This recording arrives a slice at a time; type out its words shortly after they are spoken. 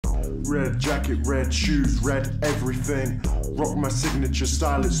Red jacket, red shoes, red everything. Rock my signature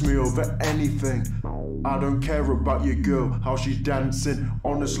style, it's me over anything. I don't care about your girl, how she dancing.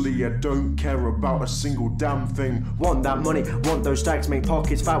 Honestly, I don't care about a single damn thing. Want that money, want those stacks, make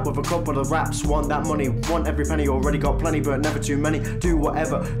pockets fat with a couple of raps. Want that money, want every penny, already got plenty but never too many. Do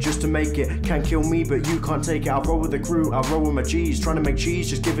whatever just to make it, can't kill me but you can't take it. I roll with the crew, I roll with my G's, trying to make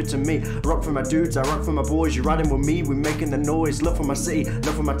cheese, just give it to me. I rock for my dudes, I rock for my boys, you riding with me, we making the noise. Love for my city,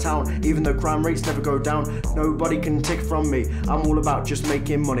 love for my town, even though crime rates never go down. Nobody can take from me, I'm all about just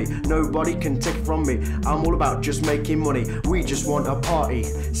making money. Nobody can take from me, I'm all about just making money. We just want a party,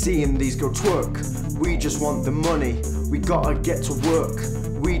 seeing these go twerk. We just want the money, we gotta get to work.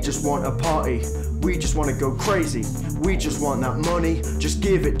 We just want a party, we just wanna go crazy. We just want that money, just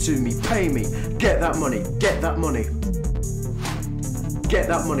give it to me, pay me. Get that money, get that money. Get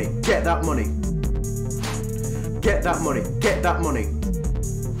that money, get that money. Get that money, get that money.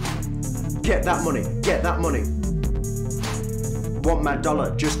 Get that money, get that money. Want my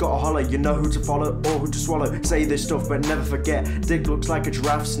dollar, just gotta holler. You know who to follow or who to swallow. Say this stuff but never forget. Dick looks like a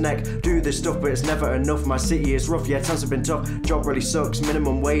giraffe's neck. Do this stuff but it's never enough. My city is rough, yeah, times have been tough. Job really sucks,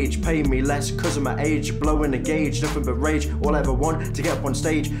 minimum wage. Pay me less cause of my age. Blowing the gauge, nothing but rage. All I ever want to get up on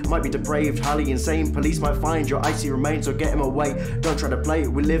stage. Might be depraved, highly insane. Police might find your icy remains, so get him away. Don't try to play,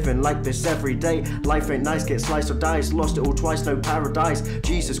 we living like this every day. Life ain't nice, get sliced or dice. Lost it all twice, no paradise.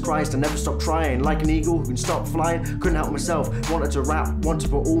 Jesus Christ, I never stop trying. Like an eagle who can stop flying. Couldn't help myself, wanted to rap, want to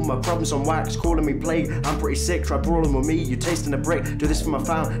put all my problems on wax. Calling me plague, I'm pretty sick. Try brawling with me, you tasting a brick. Do this for my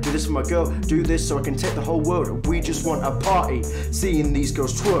fam, do this for my girl. Do this so I can take the whole world. We just want a party, seeing these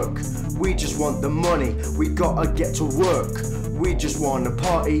girls twerk. We just want the money, we gotta get to work. We just want a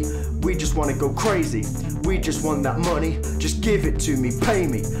party, we just wanna go crazy. We just want that money, just give it to me, pay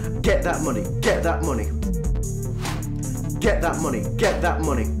me. Get that money, get that money. Get that money, get that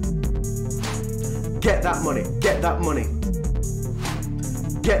money. Get that money, get that money.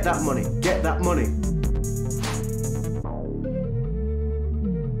 Get that money, get that money.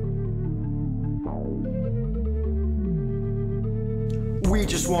 We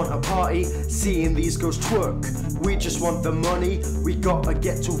just want a party, seeing these girls twerk. We just want the money, we gotta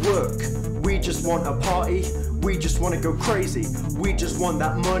get to work. We just want a party, we just wanna go crazy. We just want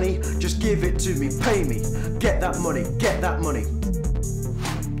that money, just give it to me, pay me. Get that money, get that money.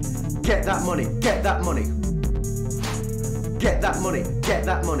 Get that money, get that money. Get that money, get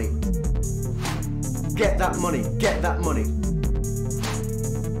that money. Get that money, get that money.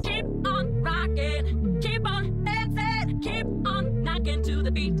 Keep on rocking, keep on dancing, keep on knocking to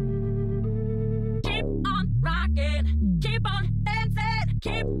the beat.